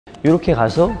이렇게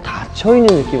가서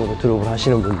닫혀있는 느낌으로 드롭을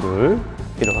하시는 분들,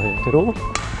 이런 형태로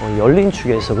열린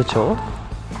축에서, 그쵸?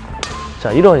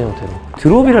 자, 이러한 형태로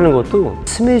드롭이라는 것도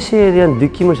스매시에 대한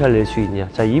느낌을 잘 낼 수 있냐,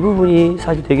 자, 이 부분이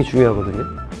사실 되게 중요하거든요.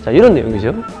 자, 이런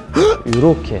내용이죠.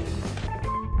 이렇게.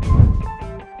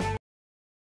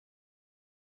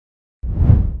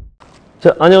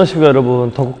 자, 안녕하십니까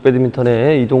여러분,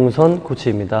 더콕배드민턴의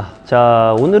이동선코치입니다.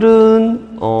 자,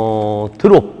 오늘은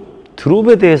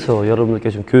드롭에 대해서 여러분들께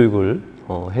좀 교육을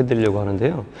해드리려고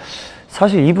하는데요.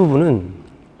 사실 이 부분은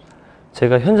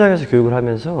제가 현장에서 교육을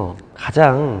하면서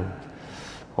가장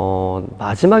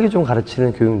마지막에 좀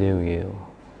가르치는 교육 내용이에요.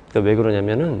 그러니까 왜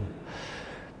그러냐면은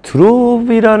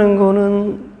드롭이라는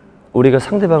거는 우리가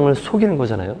상대방을 속이는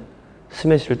거잖아요.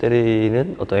 스매시를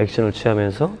때리는 어떤 액션을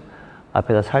취하면서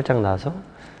앞에다 살짝 놔서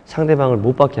상대방을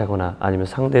못 받게 하거나 아니면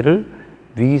상대를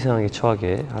위기 상황에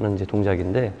처하게 하는 이제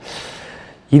동작인데,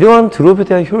 이러한 드롭에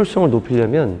대한 효율성을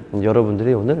높이려면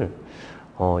여러분들이 오늘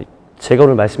제가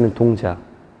오늘 말씀드린 동작,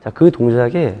 자, 그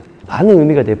동작에 많은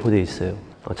의미가 내포되어 있어요.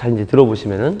 잘 이제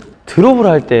들어보시면은, 드롭을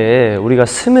할 때 우리가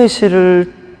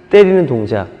스매시를 때리는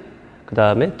동작, 그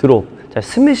다음에 드롭. 자,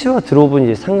 스매시와 드롭은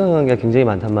이제 상관관계가 굉장히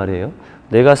많단 말이에요.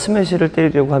 내가 스매시를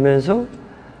때리려고 하면서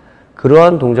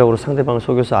그러한 동작으로 상대방을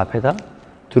속여서 앞에다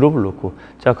드롭을 놓고,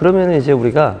 자, 그러면 이제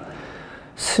우리가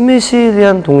스매시에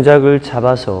대한 동작을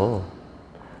잡아서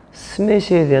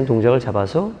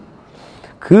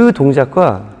그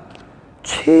동작과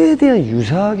최대한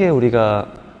유사하게 우리가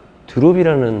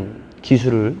드롭이라는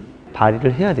기술을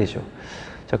발휘를 해야 되죠.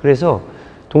 자, 그래서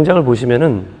동작을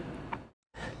보시면은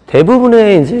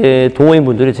대부분의 이제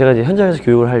동호인분들이 제가 이제 현장에서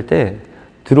교육을 할 때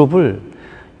드롭을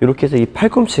이렇게 해서 이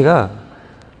팔꿈치가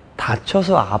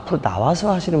닫혀서 앞으로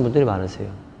나와서 하시는 분들이 많으세요.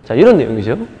 자, 이런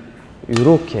내용이죠.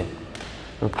 이렇게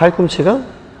팔꿈치가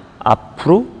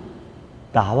앞으로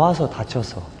나와서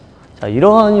닫혀서, 자,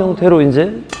 이러한 형태로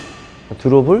이제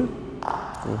드롭을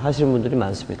하시는 분들이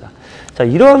많습니다. 자,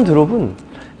 이러한 드롭은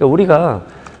우리가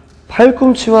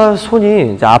팔꿈치와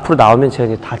손이 이제 앞으로 나오면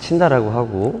제가 이제 다친다라고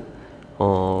하고,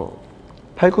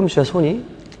 팔꿈치와 손이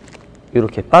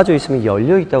이렇게 빠져 있으면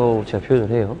열려 있다고 제가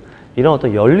표현을 해요. 이런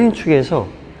어떤 열린 축에서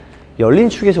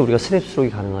우리가 스냅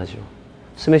스트로크가 가능하죠.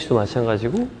 스매시도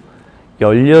마찬가지고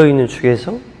열려 있는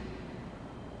축에서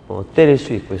때릴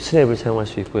수 있고요. 스냅을 사용할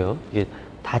수 있고요. 이게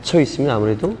닫혀 있으면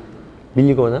아무래도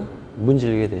밀리거나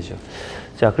문질리게 되죠.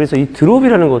 자, 그래서 이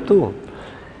드롭이라는 것도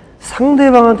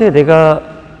상대방한테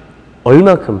내가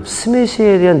얼만큼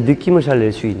스매시에 대한 느낌을 잘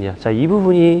낼 수 있냐, 자, 이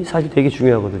부분이 사실 되게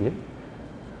중요하거든요.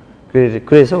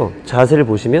 그래서 자세를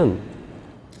보시면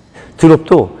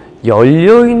드롭도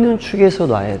열려있는 축에서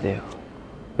놔야 돼요.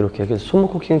 이렇게. 그래서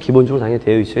손목 코킹은 기본적으로 당연히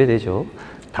되어 있어야 되죠.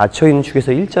 닫혀있는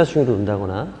축에서 일자스윙으로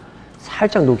놓는다거나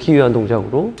살짝 놓기 위한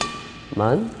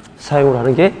동작으로만 사용을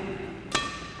하는 게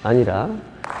아니라,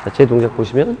 자, 제 동작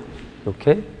보시면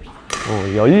이렇게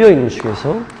열려있는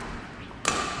축에서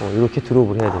이렇게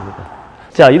드롭을 해야 됩니다.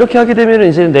 자, 이렇게 하게 되면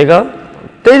이제 내가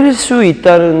때릴 수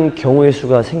있다는 경우의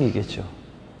수가 생기겠죠.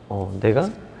 내가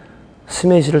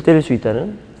스매시를 때릴 수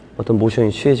있다는 어떤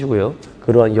모션이 취해지고요.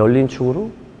 그러한 열린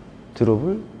축으로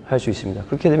드롭을 할 수 있습니다.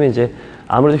 그렇게 되면 이제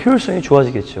아무래도 효율성이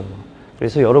좋아지겠죠.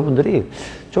 그래서 여러분들이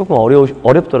조금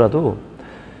어렵더라도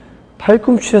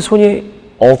팔꿈치와 손이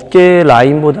어깨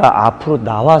라인보다 앞으로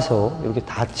나와서 이렇게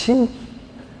닫혀있는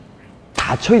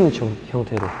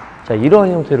형태로, 자,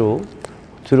 이러한 형태로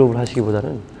드롭을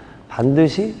하시기보다는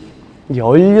반드시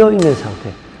열려있는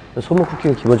상태, 손목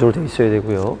후킹은 기본적으로 되어 있어야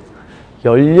되고요.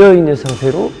 열려있는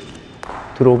상태로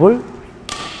드롭을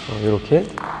이렇게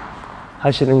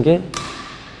하시는 게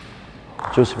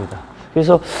좋습니다.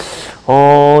 그래서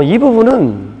이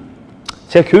부분은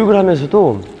제가 교육을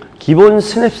하면서도 기본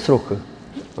스냅 스트로크,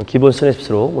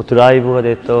 뭐 드라이브가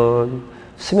됐던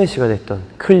스매시가 됐던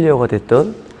클리어가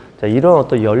됐던, 자, 이런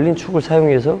어떤 열린 축을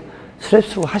사용해서 스냅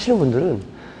스트로크 하시는 분들은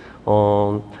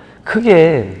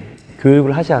크게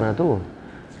교육을 하지 않아도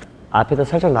앞에다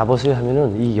살짝 놔보세요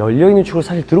하면은 이 열려있는 축을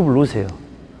사실 드롭을 놓으세요.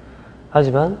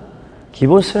 하지만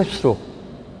기본 스냅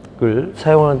스트로크를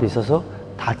사용하는 데 있어서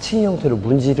닫힌 형태로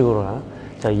문지르거나,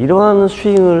 자, 이러한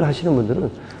스윙을 하시는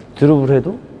분들은 드롭을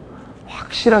해도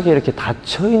확실하게 이렇게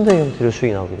닫혀있는 형태로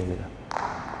스윙이 나오게 됩니다.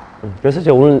 그래서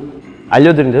제가 오늘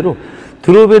알려드린 대로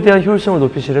드롭에 대한 효율성을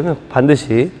높이시려면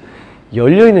반드시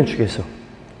열려있는 축에서,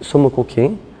 손목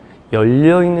코킹,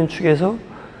 열려있는 축에서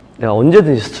내가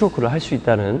언제든지 스트로크를 할 수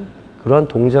있다는 그러한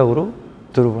동작으로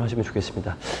드롭을 하시면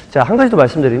좋겠습니다. 자, 한 가지 더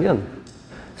말씀드리면,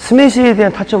 스매시에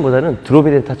대한 타점보다는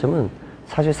드롭에 대한 타점은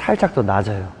사실 살짝 더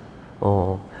낮아요.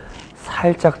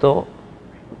 살짝 더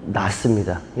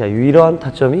낮습니다. 그러니까 이러한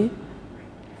타점이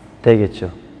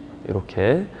되겠죠.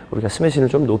 이렇게 우리가 스매시를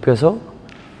좀 높여서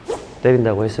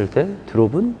때린다고 했을 때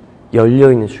드롭은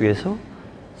열려있는 축에서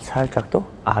살짝 더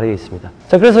아래에 있습니다.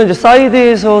 자, 그래서 이제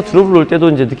사이드에서 드롭을 놓을 때도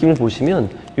이제 느낌을 보시면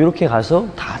이렇게 가서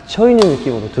닫혀있는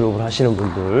느낌으로 드롭을 하시는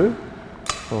분들,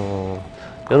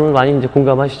 여러분 많이 이제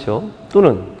공감하시죠?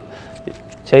 또는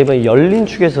제가 이번에 열린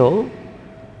축에서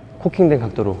코킹된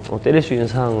각도로 때릴 수 있는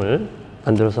상황을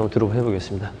만들어서 한번 드롭을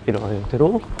해보겠습니다. 이런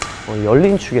형태로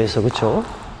열린 축에서, 그쵸?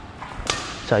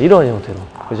 자, 이런 형태로,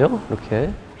 그죠?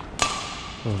 이렇게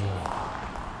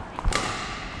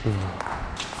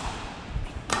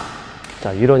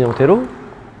자, 이런 형태로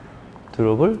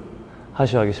드롭을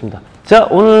하셔야겠습니다. 자,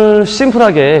 오늘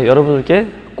심플하게 여러분들께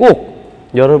꼭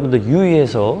여러분들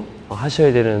유의해서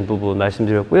하셔야 되는 부분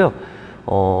말씀드렸고요.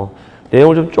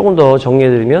 내용을 좀 조금 더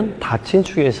정리해드리면, 닫힌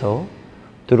축에서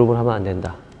드롭을 하면 안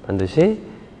된다. 반드시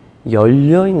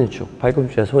열려있는 축,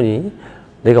 발꿈치와 손이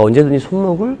내가 언제든지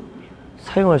손목을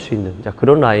사용할 수 있는, 자,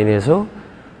 그런 라인에서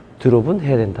드롭은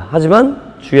해야 된다.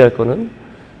 하지만 주의할 거는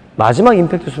마지막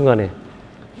임팩트 순간에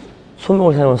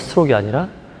손목을 사용한 스트로크가 아니라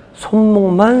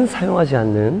손목만 사용하지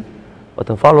않는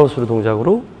어떤 팔로우 스루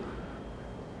동작으로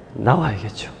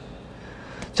나와야겠죠.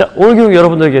 자, 오늘 교육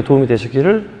여러분들에게 도움이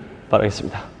되셨기를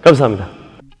바라겠습니다. 감사합니다.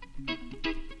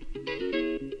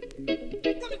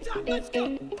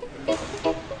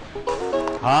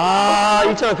 아,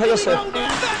 일자가 펴졌어요.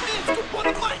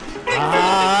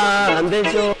 아, 안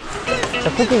되죠.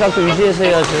 자, 코킹 각도 유지해서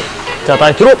해야죠. 자,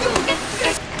 다시 드롭.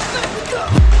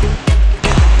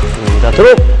 자,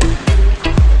 드롭.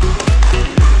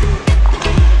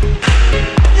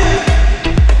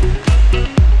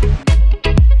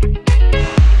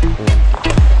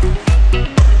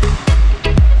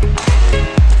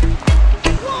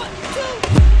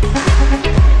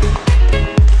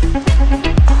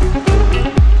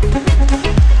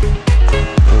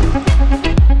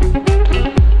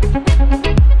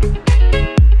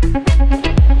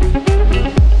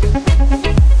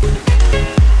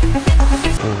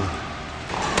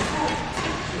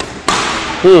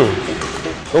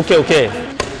 오케이.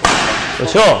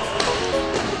 그렇죠.